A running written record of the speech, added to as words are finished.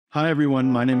Hi everyone,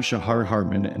 my name is Shahar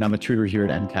and I'm a tutor here at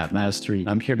MCAT Mastery.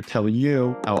 I'm here to tell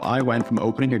you how I went from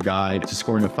opening a guide to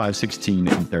scoring a 516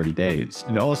 in 30 days.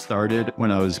 It all started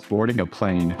when I was boarding a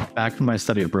plane back from my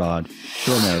study abroad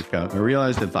to America. I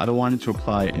realized that if I wanted to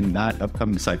apply in that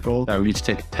upcoming cycle, that I would need to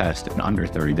take a test in under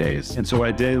 30 days. And so what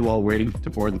I did while waiting to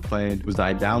board the plane was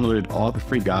I downloaded all the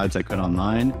free guides I could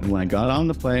online. And when I got on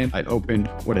the plane, I opened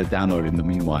what I downloaded in the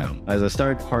meanwhile. As I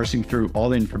started parsing through all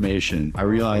the information, I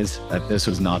realized that this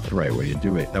was not the right way to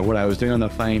do it. That what I was doing on the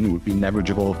plane would be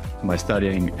negligible to my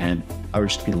studying and I would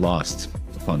just be lost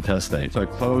upon test day. So I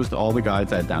closed all the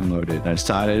guides I had downloaded and I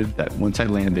decided that once I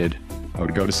landed, I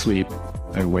would go to sleep.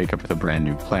 I would wake up with a brand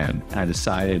new plan. And I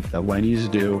decided that what I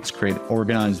needed to do was create an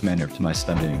organized manner to my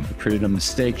studying. I created a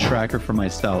mistake tracker for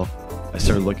myself. I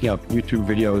started looking up YouTube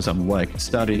videos on what I could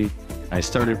study. I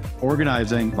started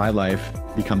organizing my life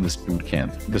to become this boot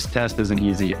camp. This test isn't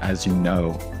easy, as you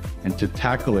know. And to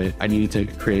tackle it, I needed to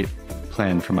create a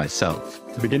plan for myself.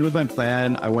 To begin with my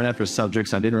plan, I went after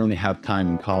subjects I didn't really have time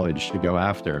in college to go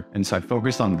after. And so I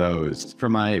focused on those. For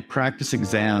my practice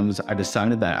exams, I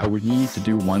decided that I would need to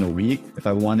do one a week if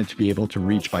I wanted to be able to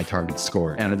reach my target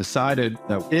score. And I decided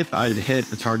that if I'd hit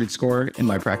the target score in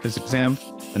my practice exam,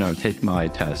 then I would take my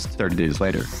test 30 days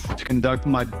later. To conduct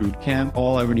my boot camp,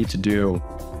 all I would need to do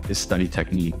is study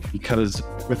technique, because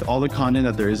with all the content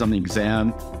that there is on the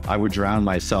exam, I would drown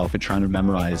myself in trying to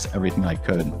memorize everything I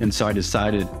could. And so I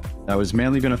decided that I was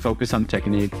mainly going to focus on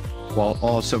technique while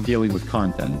also dealing with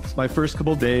content. My first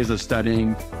couple of days of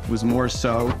studying was more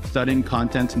so studying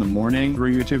content in the morning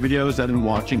through YouTube videos than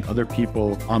watching other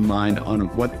people online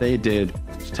on what they did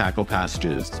to tackle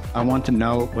passages. I want to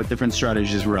know what different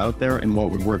strategies were out there and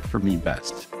what would work for me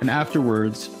best. And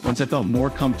afterwards, once I felt more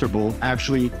comfortable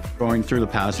actually going through the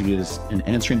passages and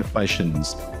answering the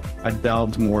questions, I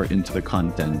delved more into the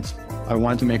content. I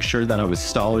wanted to make sure that I was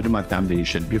solid in my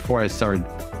foundation before I started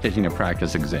taking a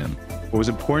practice exam. What was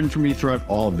important for me throughout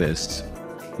all of this,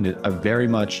 and I very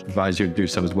much advise you to do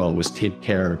so as well, was take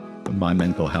care of my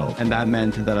mental health. And that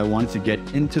meant that I wanted to get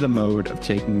into the mode of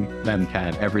taking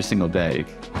MCAT every single day.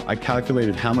 I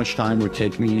calculated how much time it would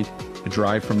take me to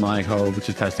drive from my home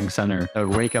to testing center. I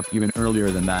would wake up even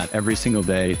earlier than that every single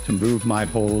day to move my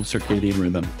whole circadian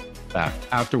rhythm back.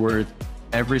 Afterward,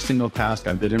 every single task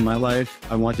I did in my life,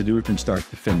 I want to do it from start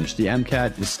to finish. The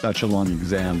MCAT is such a long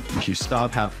exam. If you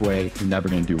stop halfway, you're never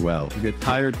going to do well. If you get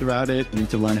tired throughout it, you need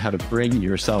to learn how to bring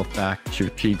yourself back to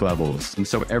your peak levels. And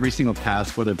so every single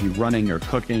task, whether it be running or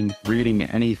cooking, reading,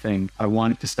 anything, I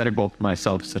wanted to set a goal for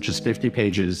myself, such as 50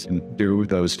 pages, and do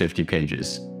those 50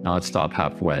 pages. Not stop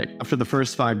halfway. After the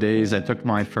first 5 days, I took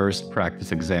my first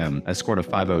practice exam. I scored a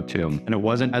 502, and it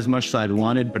wasn't as much as I'd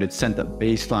wanted, but it sent a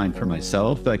baseline for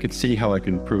myself that I could see how I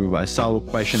could improve. I saw what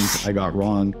questions I got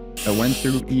wrong. I went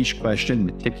through each question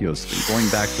meticulously, going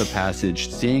back to the passage,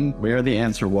 seeing where the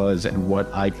answer was and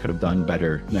what I could have done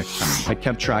better next time. I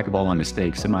kept track of all my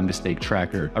mistakes in my mistake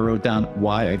tracker. I wrote down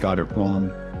why I got it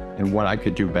wrong and what I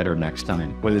could do better next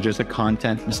time. Was it just a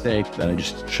content mistake that I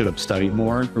just should have studied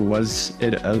more? Or was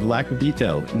it a lack of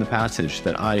detail in the passage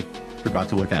that I forgot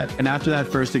to look at? And after that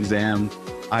first exam,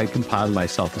 I compiled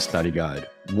myself a study guide.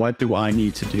 What do I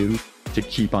need to do to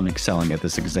keep on excelling at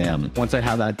this exam? Once I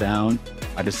had that down,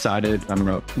 I decided I'm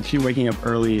going to continue waking up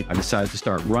early. I decided to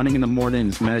start running in the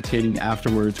mornings, meditating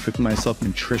afterwards, cooking myself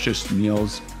nutritious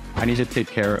meals. I need to take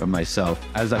care of myself.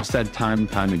 As I've said time and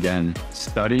time again,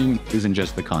 studying isn't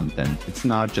just the content. It's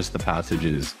not just the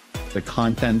passages. The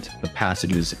content, the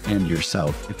passages, and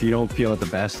yourself. If you don't feel at the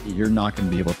best, you're not going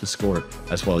to be able to score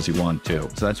as well as you want to.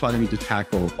 So that's why I need to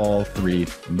tackle all three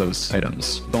of those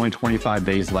items. With only 25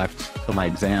 days left till my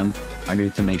exam, I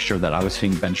needed to make sure that I was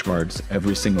hitting benchmarks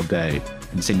every single day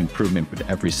and seeing improvement with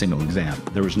every single exam.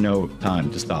 There was no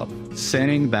time to stop.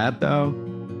 Saying that though,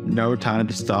 no time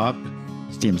to stop,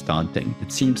 seems daunting.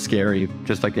 It seems scary,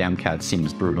 just like the MCAT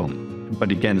seems brutal.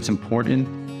 But again, it's important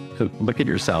to look at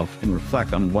yourself and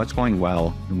reflect on what's going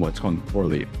well and what's going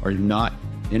poorly. Are you not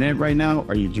in it right now?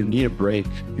 Or do you need a break?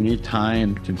 You need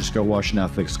time to just go watch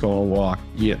Netflix, go a walk,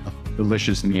 eat a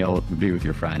delicious meal, be with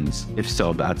your friends. If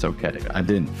so, that's okay. I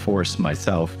didn't force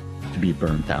myself to be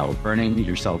burnt out. Burning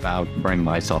yourself out, burning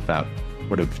myself out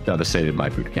would have devastated my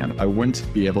boot camp. I wouldn't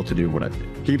be able to do what I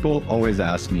did. People always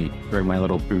ask me during my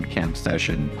little boot camp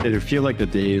session, did it feel like the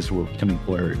days were becoming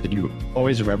blurred? Did you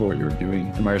always remember what you were doing?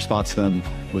 And my response to them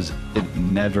was, it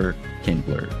never became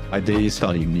blurred. My days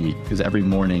felt unique because every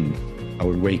morning I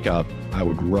would wake up, I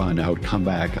would run, I would come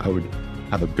back, I would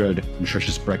have a good,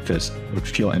 nutritious breakfast, I would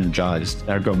feel energized,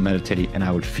 I would go meditate, and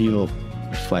I would feel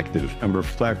reflective and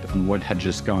reflect on what had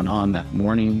just gone on that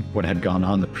morning, what had gone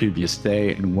on the previous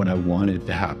day, and what I wanted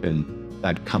to happen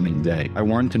that coming day. I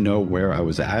wanted to know where I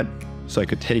was at so I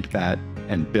could take that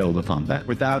and build upon that.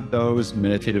 Without those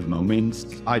meditative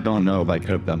moments, I don't know if I could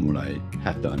have done what I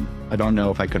have done. I don't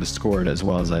know if I could have scored as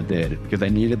well as I did, because I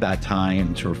needed that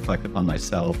time to reflect upon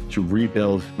myself, to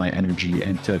rebuild my energy,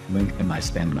 and to lengthen my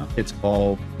stamina. It's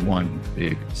all one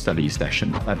big study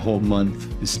session. That whole month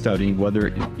is studying, whether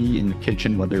it be in the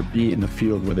kitchen, whether it be in the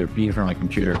field, whether it be in front of my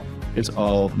computer. It's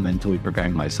all mentally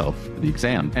preparing myself for the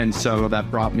exam. And so that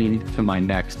brought me to my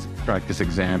next practice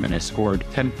exam, and I scored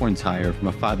 10 points higher. From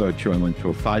a 502, I went to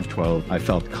a 512. I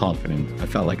felt confident. I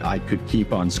felt like I could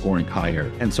keep on scoring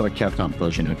higher. And so I kept on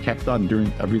pushing. I kept on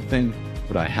doing everything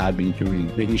what I had been doing,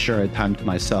 making sure I had time to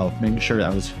myself, making sure I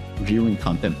was viewing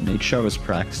content, make sure I was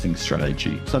practicing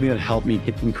strategy. Something that helped me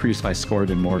increase my score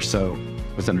even more so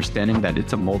was understanding that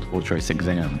it's a multiple choice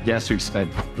exam. Yes, we've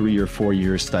spent 3 or 4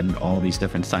 years studying all these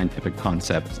different scientific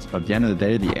concepts, but at the end of the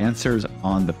day, the answer is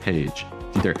on the page.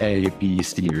 It's either A, B,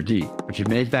 C, or D. If you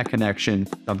make that connection,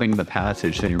 something in the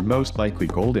passage, then you're most likely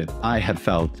golden. I had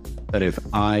felt that if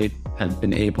I had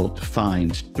been able to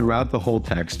find throughout the whole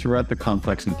text, throughout the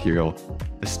complex material,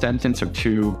 a sentence or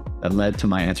two that led to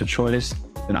my answer choice,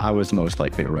 then I was most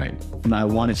likely right. And I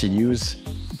wanted to use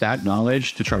that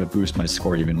knowledge to try to boost my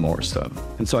score even more so.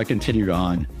 And so I continued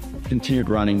on, continued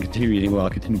running, continued eating well,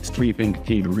 continued sleeping,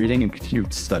 continued reading, and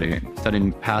continued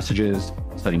studying passages,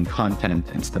 studying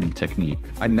content, and studying technique.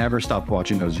 I never stopped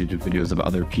watching those YouTube videos of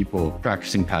other people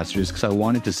practicing passages because I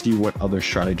wanted to see what other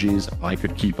strategies I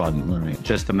could keep on learning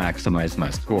just to maximize my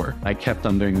score. I kept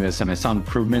on doing this, and I saw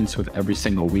improvements with every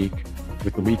single week.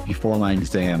 With the week before my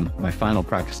exam, my final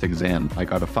practice exam, I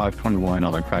got a 521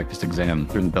 on my practice exam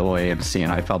through the AAMC,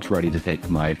 and I felt ready to take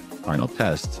my final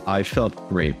test. I felt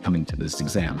great coming to this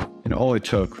exam. And all it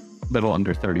took, little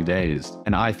under 30 days.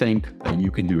 And I think that you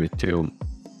can do it too.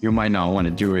 You might not want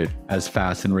to do it as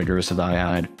fast and rigorous as I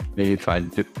had. Maybe if I'd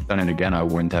done it again, I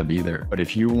wouldn't have either. But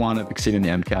if you want to succeed in the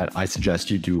MCAT, I suggest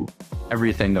you do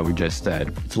everything that we just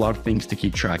said. It's a lot of things to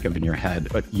keep track of in your head,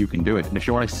 but you can do it. And if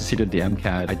you want to succeed at the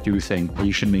MCAT, I do think that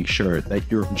you should make sure that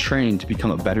you're trained to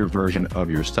become a better version of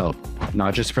yourself,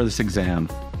 not just for this exam,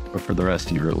 but for the rest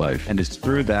of your life. And it's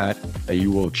through that you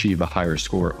will achieve a higher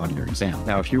score on your exam.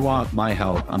 Now, if you want my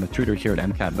help, I'm a tutor here at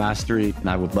MCAT Mastery, and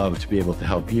I would love to be able to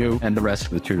help you, and the rest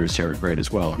of the tutors here are great as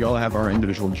well. We all have our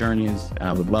individual journeys, and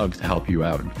I would love to help you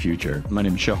out in the future. My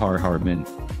name is Shahar Hartman.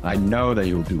 I know that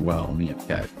you will do well in the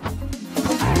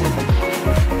MCAT.